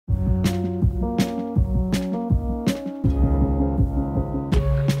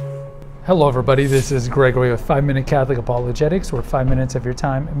Hello everybody, this is Gregory with 5 Minute Catholic Apologetics, where 5 minutes of your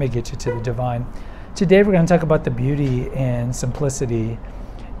time may get you to the divine. Today we're going to talk about the beauty and simplicity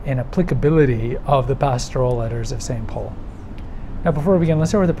and applicability of the pastoral letters of St. Paul. Now before we begin,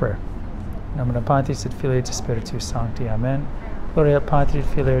 let's start with a prayer. Nomine Patris et Filii et Spiritus Sancti. Amen. Gloria Patri et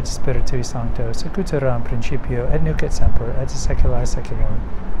Filii et Spiritui Sancto, sic ut era in principio et nunc et semper et saecula saeculorum.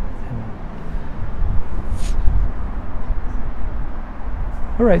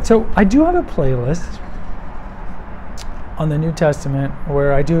 All right, so I do have a playlist on the New Testament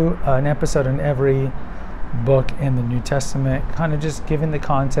where I do an episode on every book in the New Testament, kind of just giving the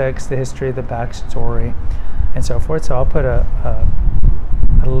context, the history, the backstory, and so forth. So I'll put a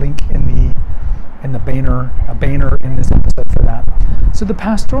link in the banner in this episode for that. So the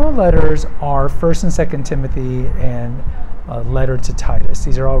pastoral letters are 1st and 2nd Timothy and a letter to Titus.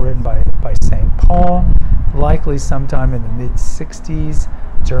 These are all written by St. Paul, likely sometime in the mid-60s.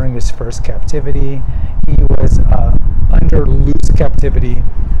 During his first captivity. He was under loose captivity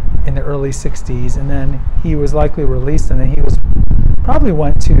in the early 60s, and then he was likely released, and then he probably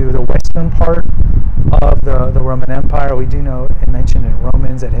went to the western part of the Roman Empire. We do know it mentioned in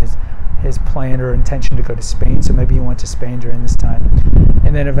Romans that his plan or intention to go to Spain, so maybe he went to Spain during this time.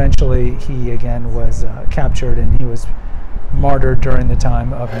 And then eventually he again was captured, and he was martyred during the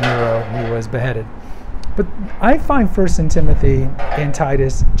time of Nero. He was beheaded. But I find 1st and Timothy and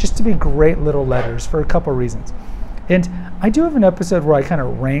Titus just to be great little letters for a couple reasons. And I do have an episode where I kind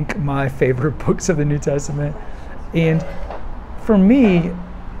of rank my favorite books of the New Testament. And for me,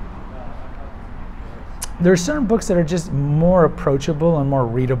 there are certain books that are just more approachable and more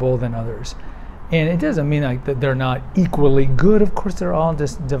readable than others. And it doesn't mean like that they're not equally good. Of course, they're all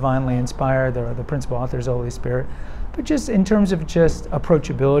just divinely inspired. They're the principal authors, the Holy Spirit. But just in terms of just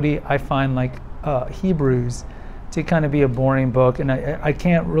approachability, I find like Hebrews to kind of be a boring book, and I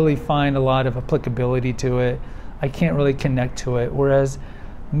can't really find a lot of applicability to it. I can't really connect to it. Whereas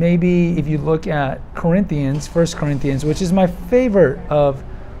maybe if you look at Corinthians, 1 Corinthians, which is my favorite of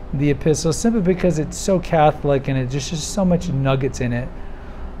the epistles, simply because it's so Catholic and it's just so much nuggets in it.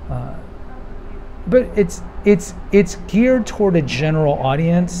 But it's geared toward a general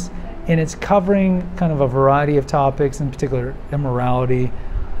audience, and it's covering kind of a variety of topics, in particular immorality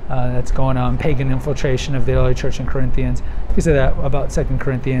that's going on, pagan infiltration of the early church in Corinthians. You can say that about 2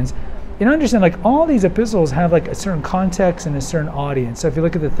 Corinthians. You know, understand, like all these epistles have like a certain context and a certain audience. So if you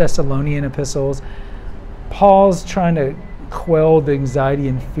look at the Thessalonian epistles, Paul's trying to quell the anxiety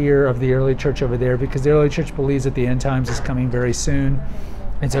and fear of the early church over there, because the early church believes that the end times is coming very soon.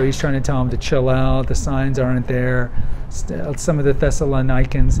 And so he's trying to tell them to chill out. The signs aren't there. Some of the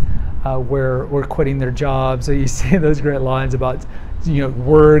Thessalonians were quitting their jobs. So you see those great lines about,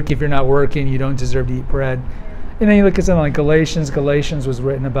 work. If you're not working, you don't deserve to eat bread. And then you look at something like Galatians. Galatians was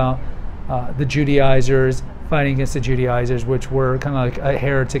written about the Judaizers, fighting against the Judaizers, which were kind of like a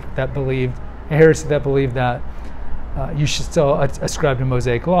heretic that believed that you should still ascribe to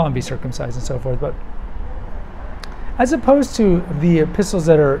Mosaic law and be circumcised and so forth. But as opposed to the epistles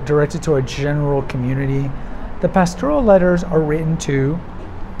that are directed to a general community, the pastoral letters are written to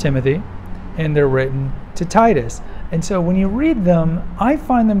Timothy and they're written to Titus. And so when you read them, I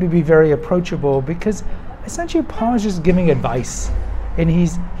find them to be very approachable, because essentially Paul is just giving advice. And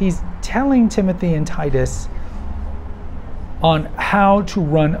he's telling Timothy and Titus on how to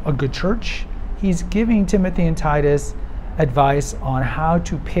run a good church. He's giving Timothy and Titus advice on how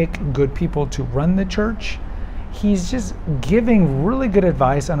to pick good people to run the church. He's just giving really good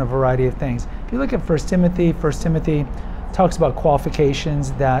advice on a variety of things. If you look at 1 Timothy talks about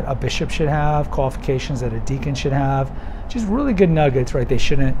qualifications that a bishop should have, qualifications that a deacon should have. Just really good nuggets, right? They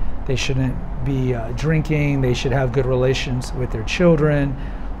shouldn't be drinking. They should have good relations with their children.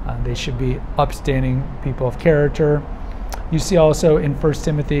 They should be upstanding people of character. You see also in 1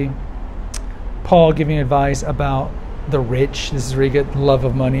 Timothy, Paul giving advice about the rich. This is where you get love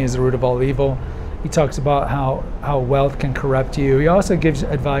of money is the root of all evil. He talks about how wealth can corrupt you. He also gives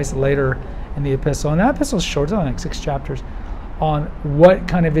advice later in the epistle, and that epistle is short, it's only like 6 chapters, on what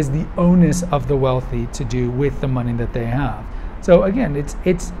kind of is the onus of the wealthy to do with the money that they have. So again,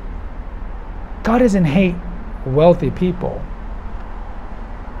 it's God doesn't hate wealthy people.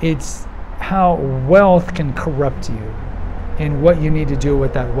 It's how wealth can corrupt you and what you need to do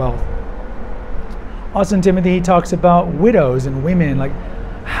with that wealth. Also in Timothy, he talks about widows and women, like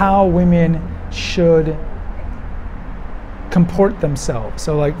how women should comport themselves.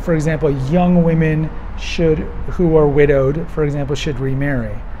 So like, for example, young women who are widowed, for example, should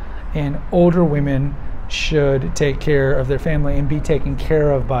remarry. And older women should take care of their family and be taken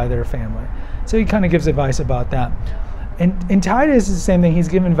care of by their family. So he kind of gives advice about that. And in Titus is the same thing. He's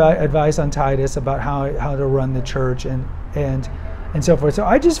given advice on Titus about how to run the church and so forth. So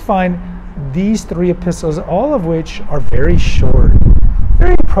I just find these 3 epistles, all of which are very short,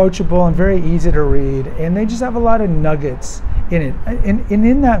 very approachable and very easy to read, and they just have a lot of nuggets in it. And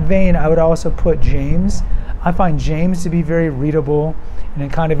in that vein, I would also put James. I find James to be very readable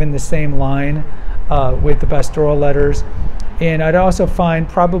and kind of in the same line with the pastoral letters. And I'd also find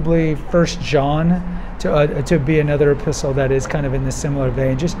probably 1 John to be another epistle that is kind of in the similar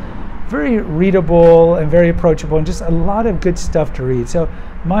vein. Just very readable and very approachable, and just a lot of good stuff to read. So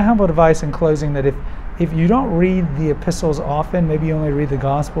my humble advice in closing, that if you don't read the epistles often, maybe you only read the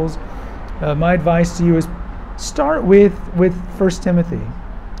Gospels, my advice to you is start with 1 Timothy.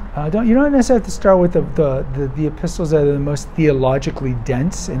 You don't necessarily have to start with the epistles that are the most theologically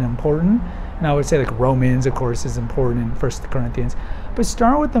dense and important. And I would say like Romans, of course, is important, in 1 Corinthians. But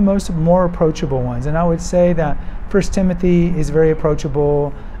start with the more approachable ones. And I would say that 1 Timothy is very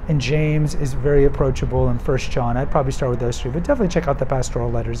approachable, and James is very approachable, and 1 John. I'd probably start with those 3, but definitely check out the pastoral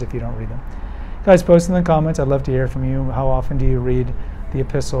letters if you don't read them. Guys, post in the comments. I'd love to hear from you. How often do you read the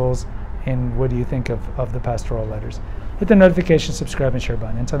epistles, and what do you think of the pastoral letters? Hit the notification, subscribe, and share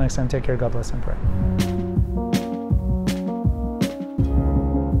button. Until next time, take care, God bless, and pray.